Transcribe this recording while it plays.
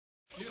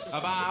Ba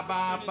ba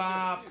ba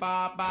ba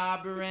ba ba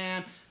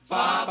Baran.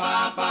 Ba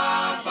ba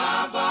ba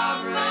ba ba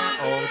Baran.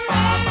 Oh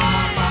ba ba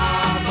ba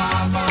ba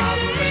ba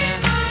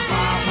Baran.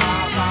 Ba ba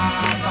ba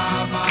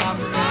ba ba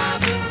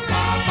Baran.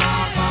 Ba ba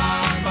ba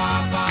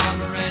ba ba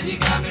Baran. You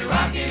got me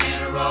rocking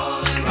and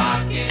rolling,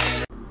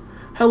 rocking.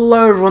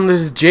 Hello everyone, this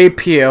is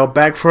JPL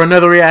back for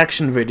another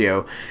reaction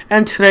video,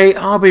 and today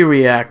I'll be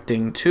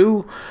reacting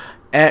to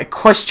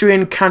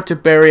Equestrian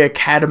Canterbury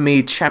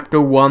Academy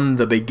Chapter 1,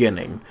 The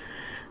Beginning.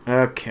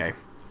 Okay.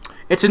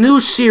 It's a new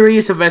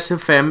series of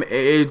SFM,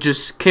 it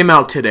just came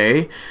out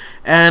today,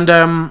 and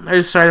I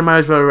decided I might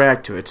as well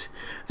react to it.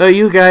 Though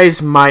you guys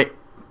might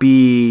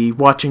be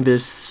watching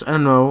this, I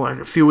don't know,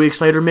 a few weeks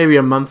later, maybe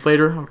a month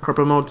later, a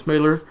couple months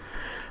later,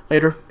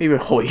 maybe a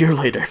whole year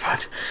later,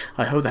 but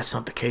I hope that's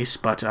not the case,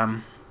 but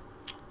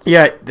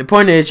yeah, the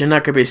point is, you're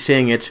not going to be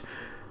seeing it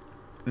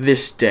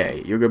this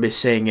day. You're going to be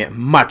seeing it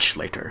much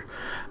later.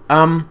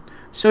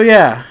 So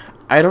yeah,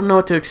 I don't know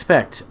what to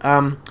expect.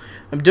 I'm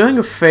doing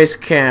a face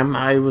cam.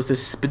 I was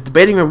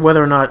debating on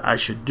whether or not I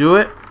should do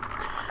it,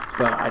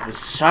 but I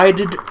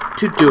decided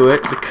to do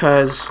it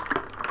because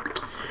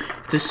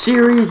it's a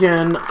series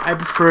and I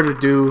prefer to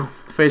do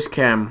face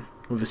cam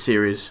with the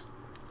series.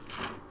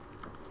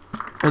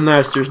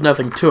 Unless there's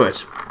nothing to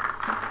it.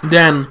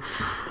 Then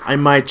I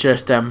might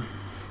just do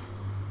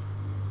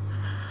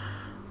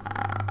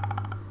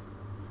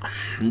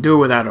it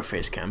without a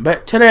face cam.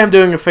 But today I'm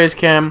doing a face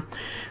cam,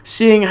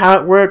 seeing how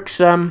it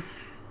works.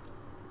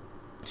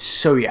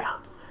 So yeah.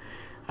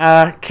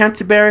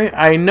 Canterbury.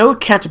 I know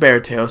Canterbury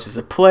Tales is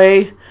a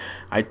play.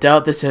 I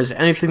doubt this has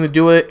anything to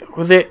do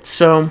with it.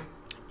 So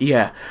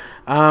yeah.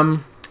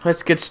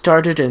 Let's get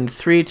started in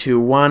 3, 2,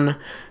 1,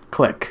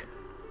 click.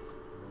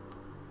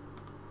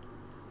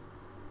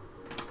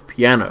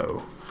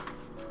 Piano.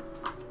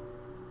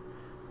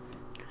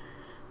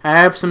 I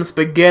have some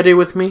spaghetti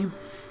with me.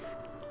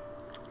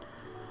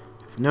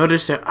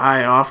 Notice that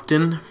I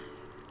often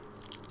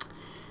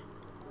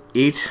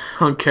eat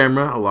on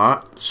camera a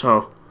lot,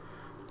 so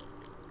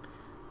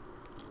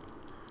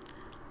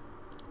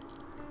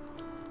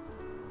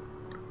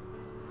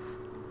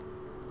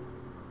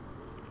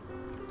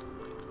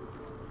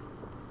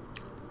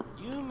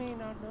you may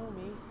not know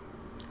me,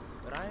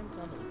 but I am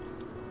coming.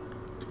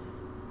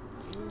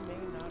 You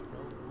may not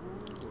know who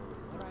or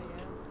what I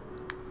am,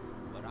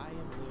 but I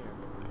am here,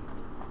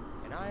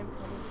 and I am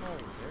coming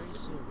home very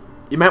soon.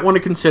 you might want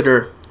to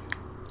consider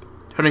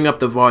turning up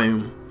the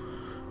volume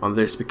on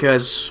this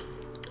because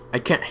I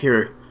can't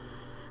hear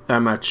that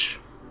much.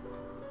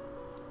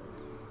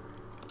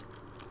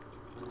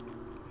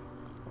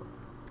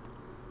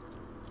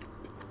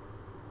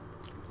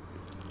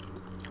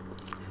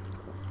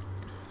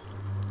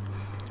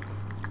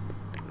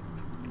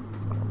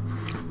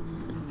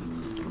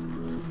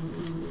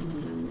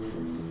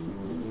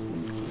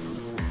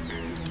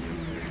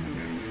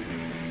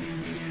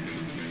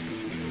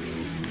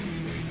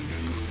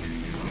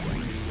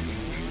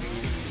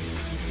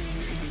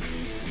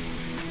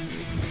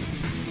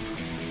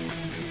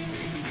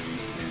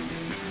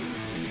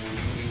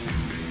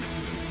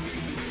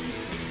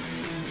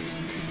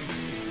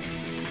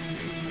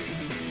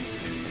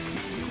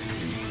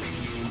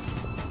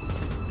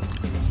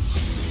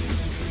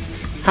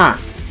 Huh. Are you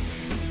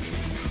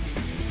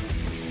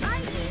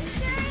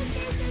sure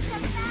this is the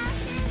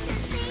fastest and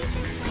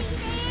safest way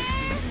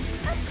there?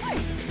 Of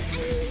course. I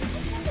mean,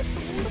 I've done this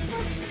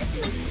before. This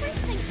is my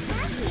first time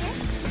crashing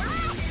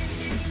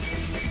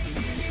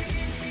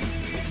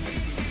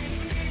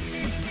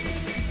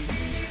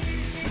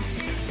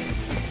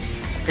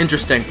it.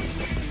 Interesting.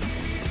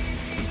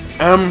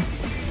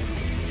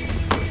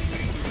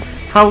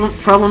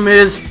 Problem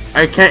is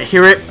I can't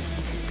hear it,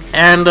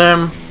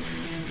 and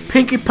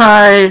Pinkie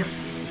Pie,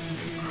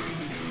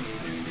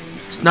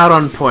 it's not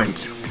on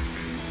point.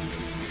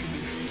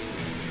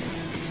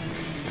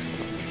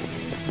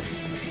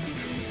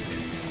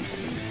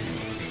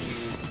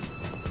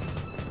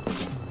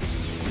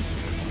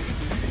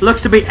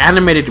 Looks to be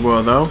animated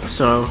well though,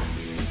 so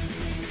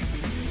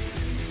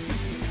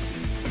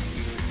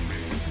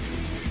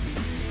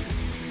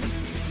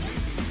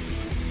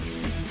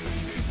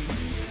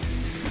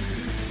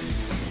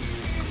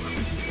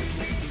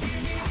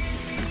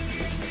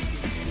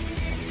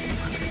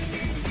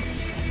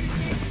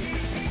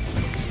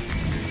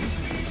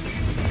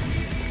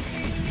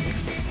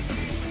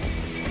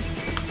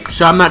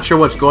I'm not sure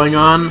what's going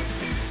on.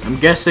 I'm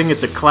guessing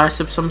it's a class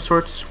of some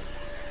sorts.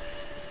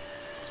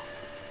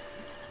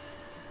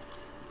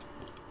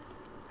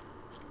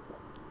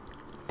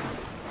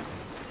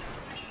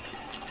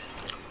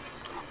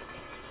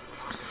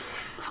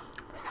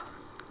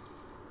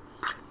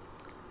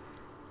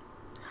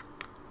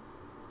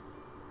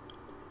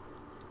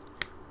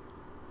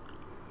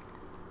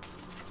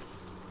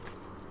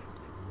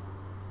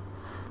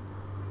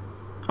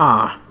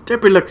 Ah,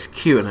 Debbie looks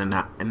cute in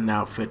an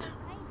outfit.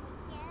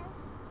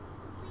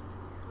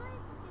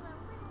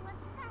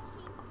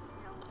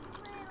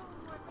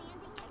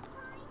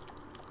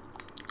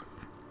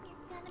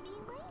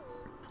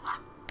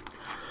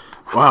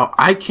 Wow,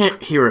 I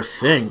can't hear a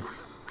thing.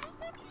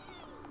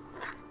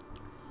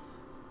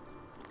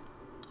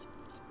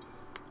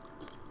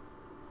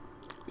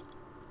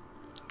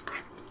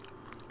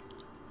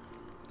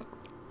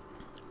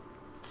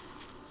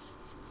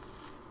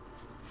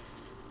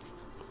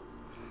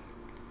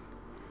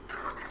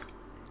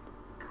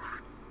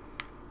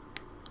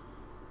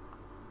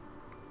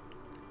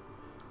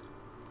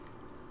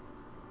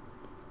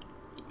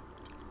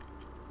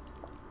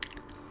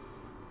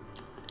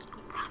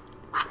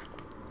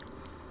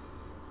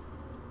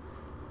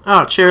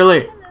 Oh,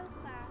 Cheerily. Hello,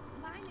 class.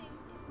 My name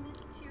is Miss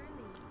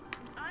Cheerily,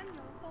 and I'm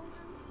your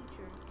homeroom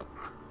teacher.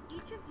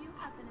 Each of you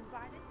have been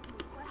invited to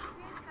the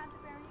Equestrian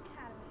Canterbury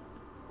Academy,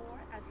 or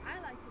as I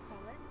like to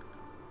call it,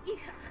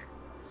 ECAC.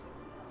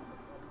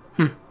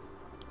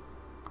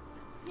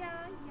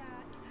 Yeah,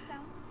 it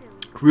sounds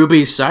silly.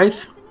 Ruby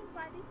Scythe? I've been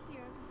invited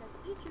here because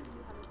each of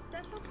you have a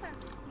special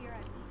purpose here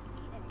at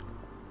ECA.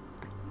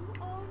 You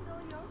all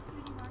know your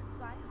cutie marks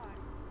by heart,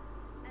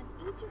 and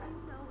each of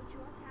you know what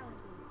your talent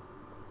is.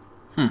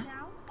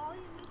 Now, all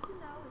you need to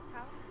know is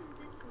how to use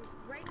it to its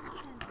greatest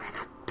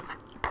potential.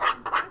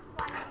 And that's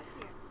why you're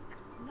here.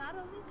 Not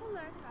only to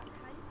learn about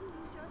how you can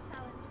use your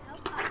talent to help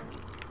others,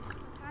 but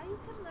how you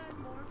can learn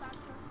more about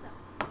yourself,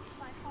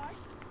 by heart,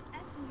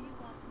 and who you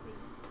want to be.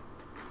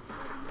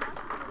 Whether you want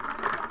to be a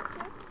better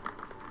boxer,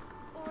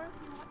 or if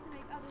you want to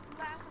make others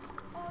laugh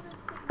until all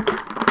their sickness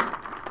disappears.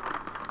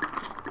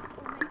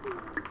 Or maybe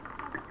you want to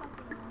discover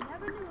something you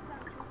never knew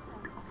about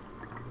yourself.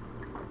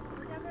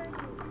 Whatever it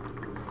is,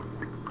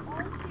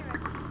 all here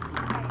at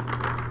ECA,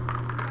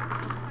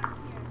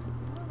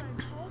 you will learn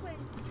 4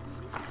 ways to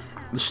truly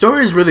understand The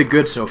story is really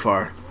good so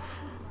far.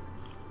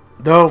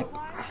 Though,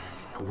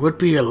 it would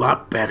be a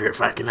lot better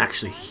if I can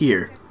actually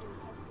hear.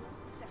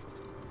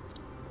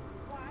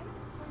 Why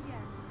is for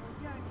yen or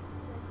yearning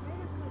for a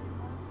greater good in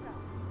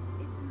oneself?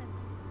 It's a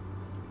mental.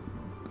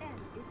 N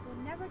is for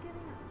never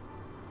giving up.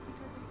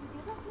 Because if you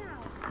give up now,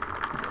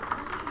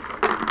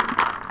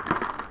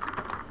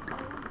 O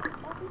is for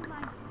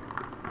open-mindedness.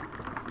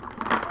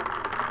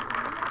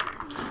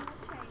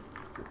 Then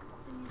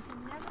you can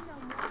never know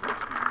more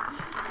about who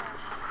you are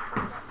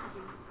or what to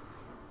be.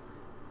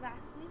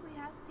 Lastly, we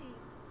have P,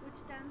 which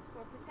stands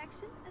for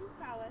protection and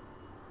prowess.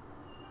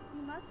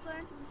 You must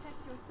learn to protect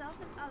yourself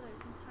and others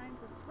in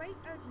times of great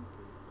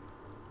urgency.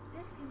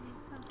 This can be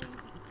something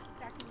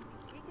that can be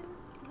taken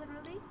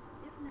literally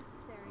if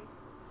necessary.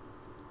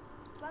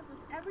 But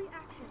with every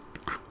action,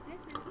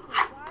 this is the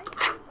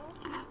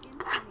Y-O-P in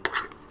pony,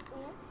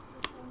 or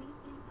the pony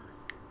in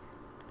us.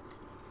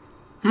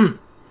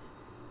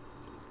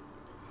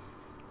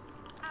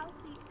 I'll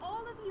see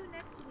all of you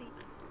next week,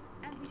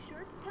 and be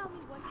sure to tell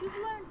me what you've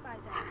learned by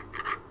then.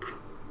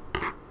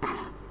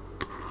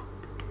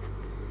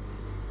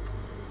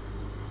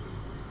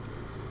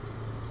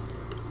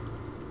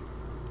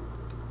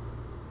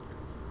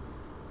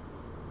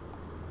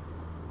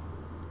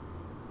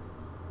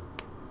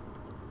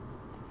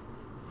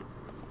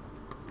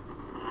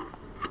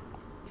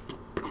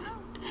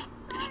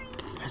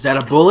 Is that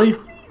a bully?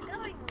 Where are you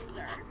going,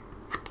 loser?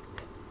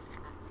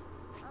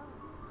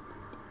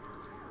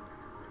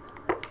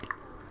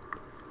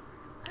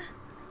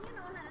 You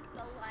know how to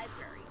spell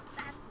library.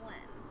 That's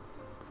when.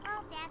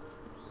 Oh, that's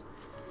great.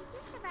 You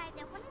just arrived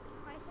at one of the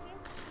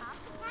Equestrian's top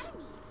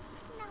academies.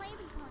 Now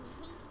every pony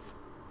hates you.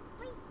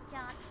 Great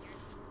job, here.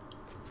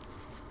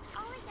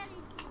 All I gotta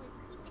do is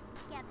keep it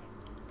together.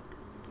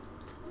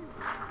 Just close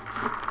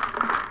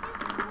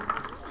the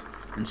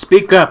meeting. And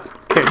speak up.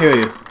 Can't hear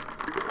you.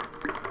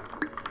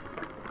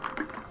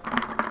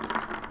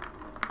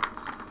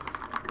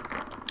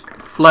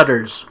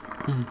 Flutters.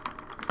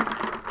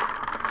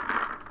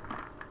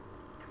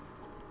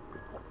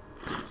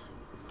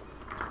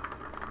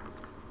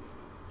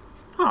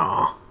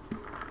 Aw.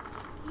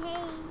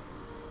 Hey.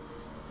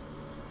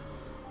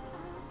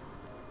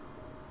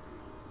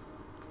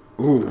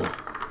 Ooh.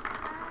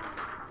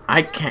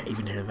 I can't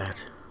even hear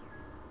that.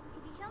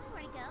 Could you show me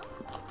where to go?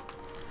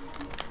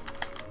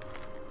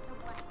 Or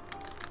what?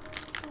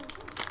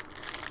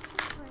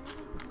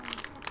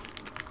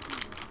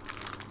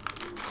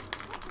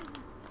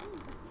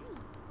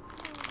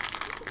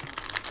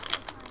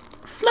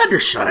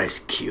 Fluttershy is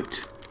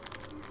cute.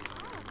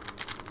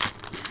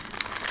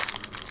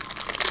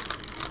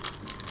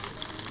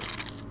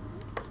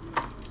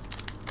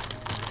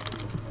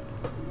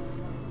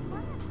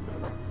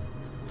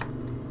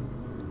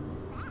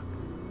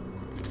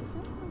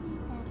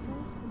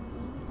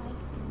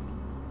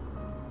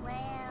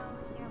 Well,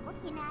 you're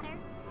looking at her.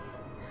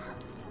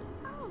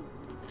 Oh,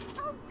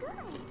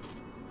 good.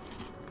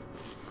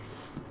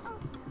 Oh,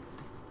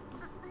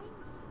 I'm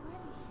Fluttershy.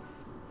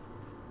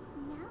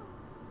 Now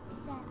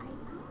that I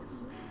found you,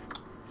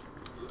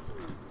 you can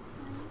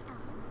find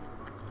out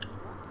what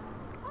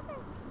other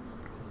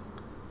teammates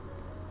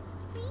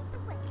is. Lead the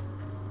way.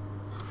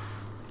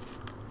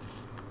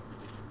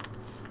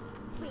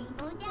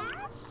 Rainbow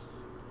Dash?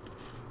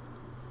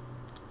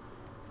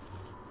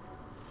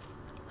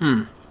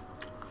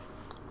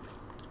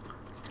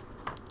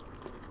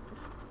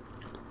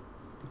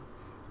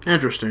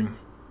 Interesting.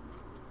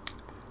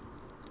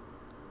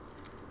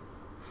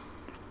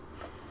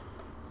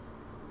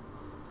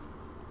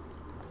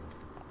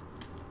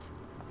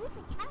 This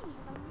academy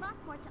has a lot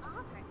more to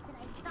offer than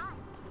I thought.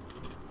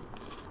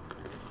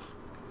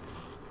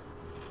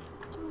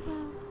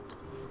 Well,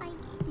 I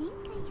think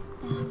I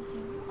found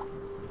her.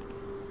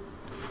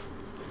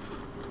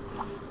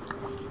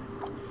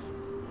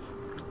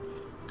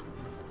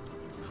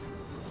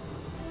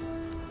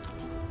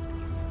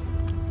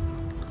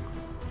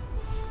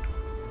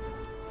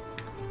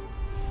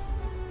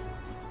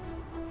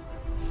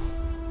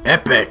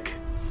 Epic.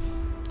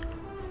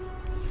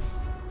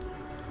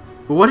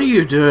 What are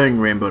you doing,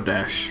 Rainbow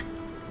Dash?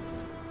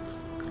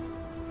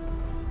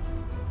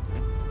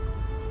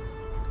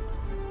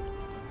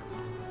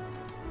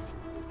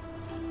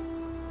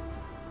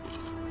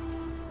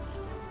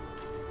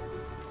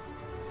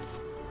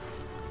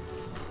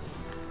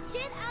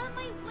 Get out of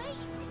my way!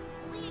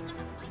 We ain't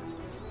gonna fight me,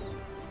 team.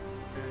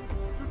 And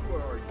just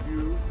what are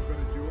you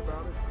gonna do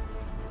about it?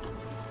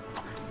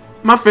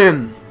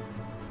 Muffin.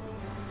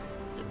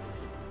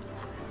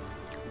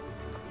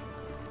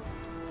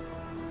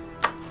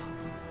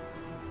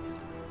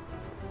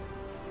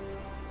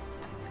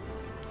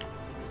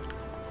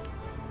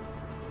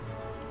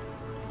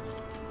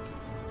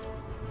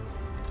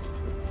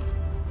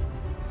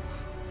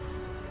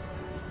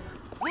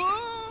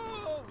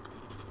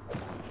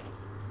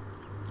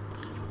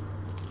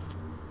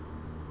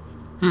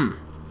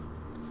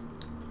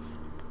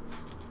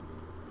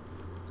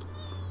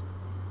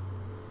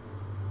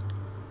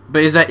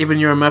 But is that even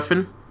your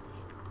muffin?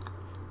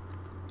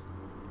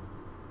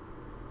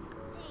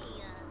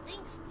 Hey,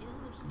 thanks, dude.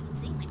 You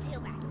saved my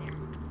tail back there.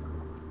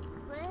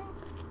 What?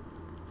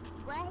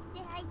 What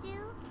did I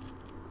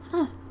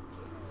do?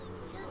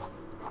 Just,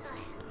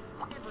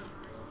 never mind.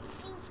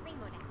 Name's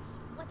Rainbow Dash.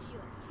 What's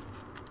yours?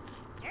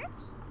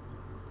 Derpy.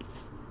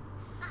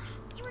 Ah,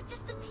 you were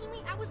just the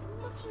teammate I was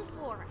looking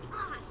for.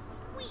 Ah,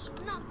 sweet.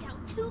 Knocked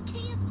out 2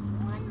 cans with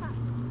 1 muffin.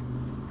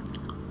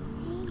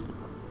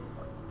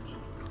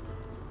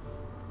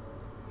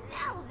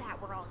 Now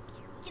that we're all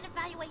here, we can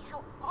evaluate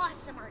how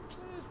awesome our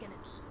team's gonna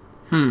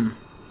be.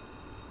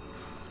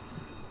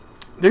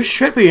 This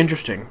should be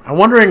interesting. I'm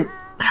wondering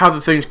how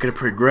the thing's gonna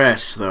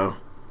progress, though.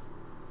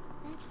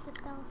 That's the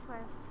bell for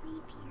a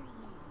free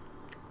period.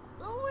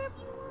 Go wherever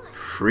you want.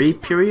 Free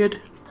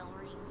period? Next bell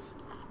rings.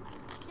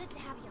 Good to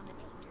have you on the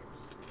team, Derby.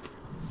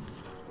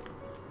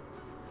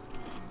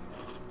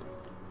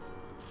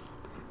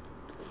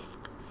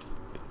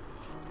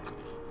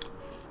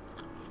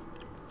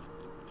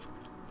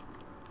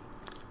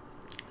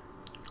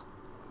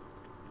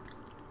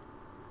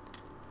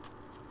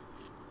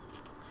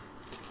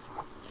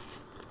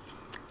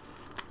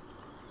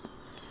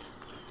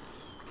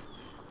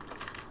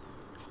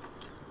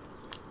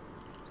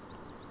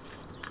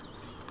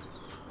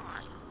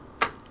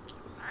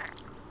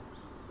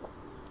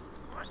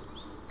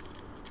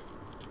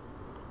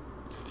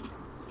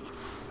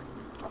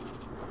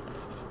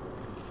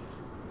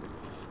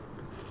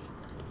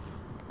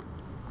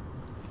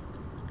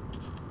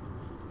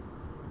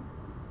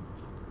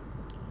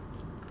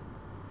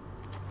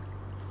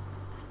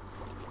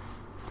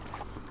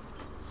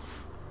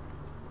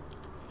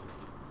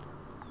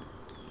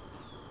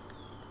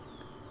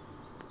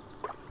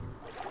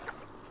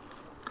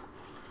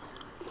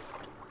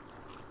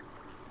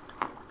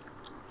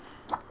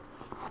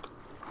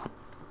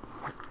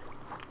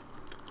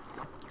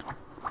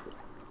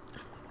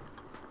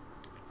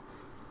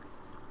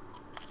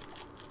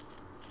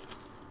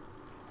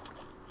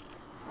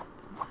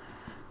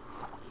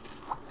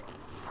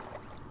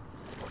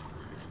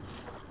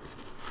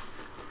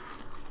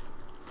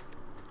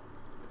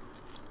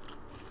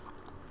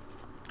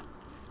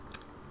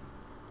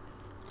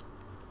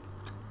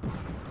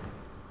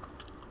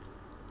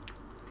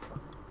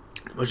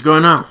 What's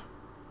going on?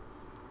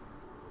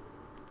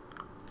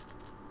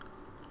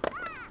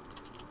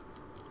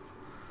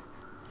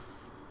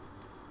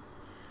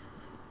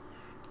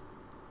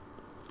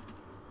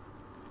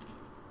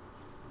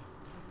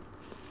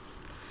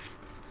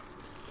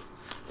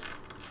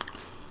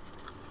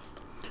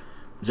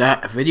 Is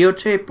that a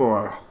videotape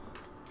or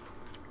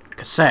a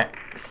cassette?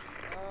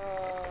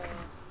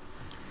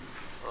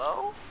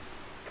 Hello?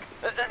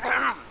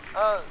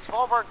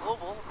 Svalbard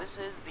Global, this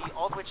is the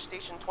Aldwych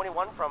Station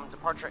 21 from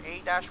departure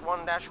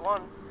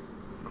A-1-1,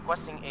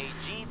 requesting a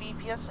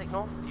GVPS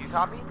signal. Do you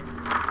copy?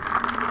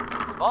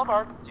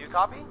 Svalbard, do you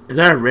copy? Is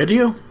that a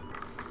radio?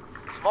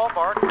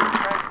 Svalbard,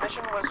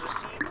 transmission was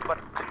received, but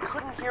I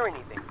couldn't hear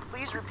anything.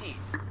 Please repeat.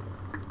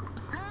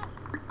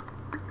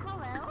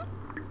 Hello?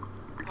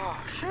 Oh,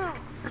 shoot.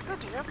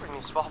 Good to hear from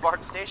you,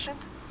 Svalbard Station.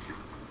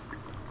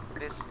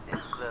 This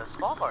is the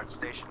Svalbard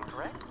Station,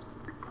 correct?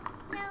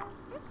 No,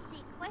 this is the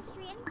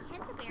Equestrian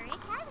Canterbury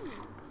Academy.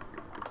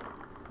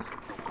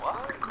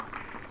 What?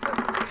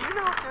 Do you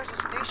know if there's a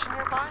station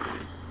nearby?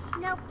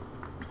 Nope.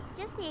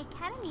 Just the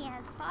academy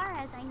as far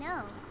as I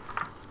know.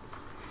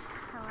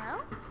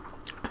 Hello?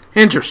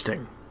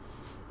 Interesting.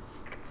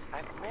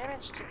 I've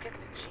managed to get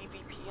the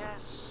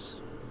GVPS.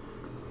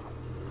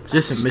 Is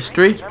this a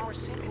mystery? I'm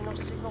receiving no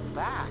signal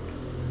back.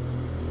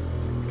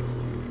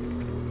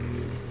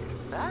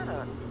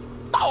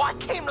 Oh, I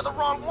came to the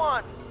wrong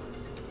one!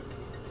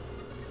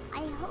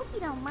 I hope you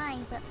don't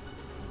mind, but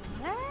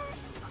where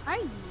are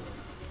you?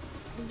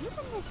 Are you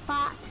in this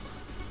box?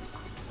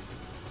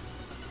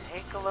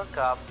 Take a look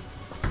up.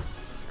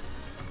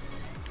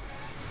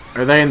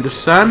 Are they in the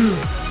sun?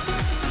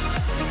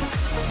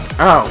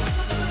 Oh.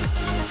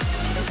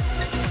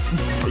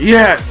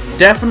 Yeah,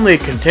 definitely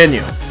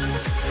continue.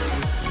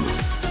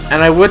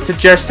 And I would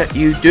suggest that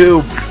you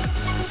do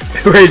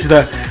raise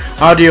the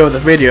audio of the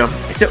video.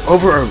 Is it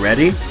over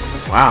already?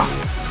 Wow.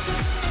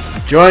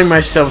 Enjoying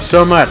myself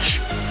so much.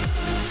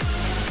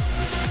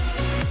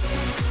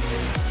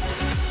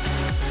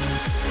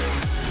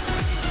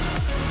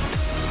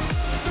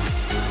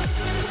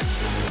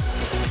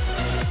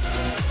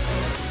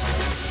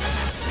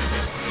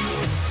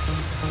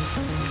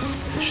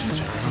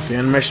 The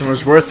animation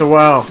was worth the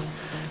while.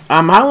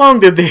 How long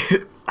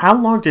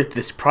did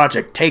this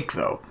project take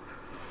though?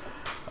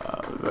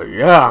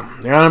 Yeah,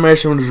 the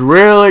animation was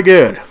really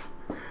good.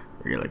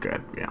 Really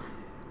good, yeah.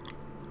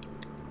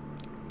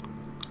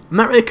 I'm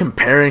not really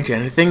comparing to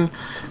anything.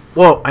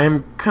 Well, I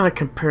am kind of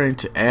comparing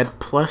to Ed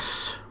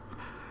Plus.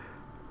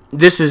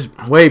 This is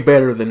way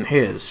better than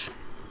his,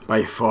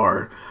 by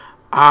far.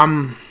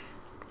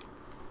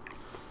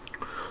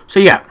 So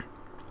yeah,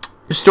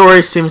 the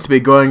story seems to be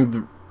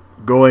going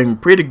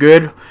pretty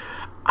good.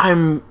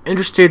 I'm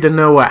interested to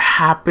know what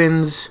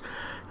happens.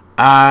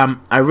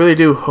 I really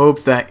do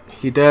hope that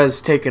he does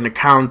take into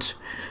account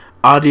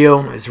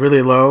audio is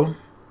really low,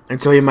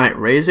 and so he might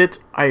raise it.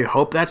 I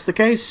hope that's the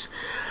case.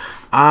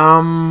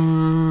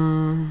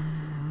 And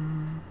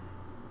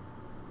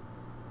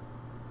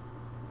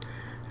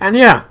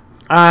yeah,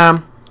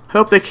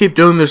 hope they keep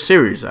doing this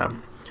series. It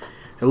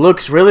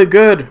looks really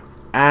good,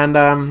 and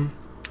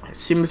it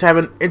seems to have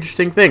an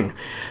interesting thing.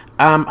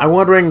 I'm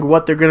wondering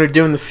what they're going to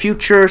do in the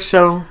future,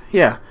 so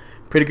yeah,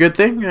 pretty good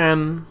thing,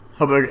 and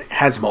hope it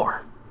has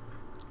more.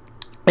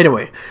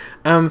 Anyway,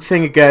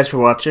 thank you guys for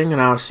watching,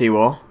 and I'll see you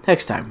all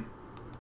next time.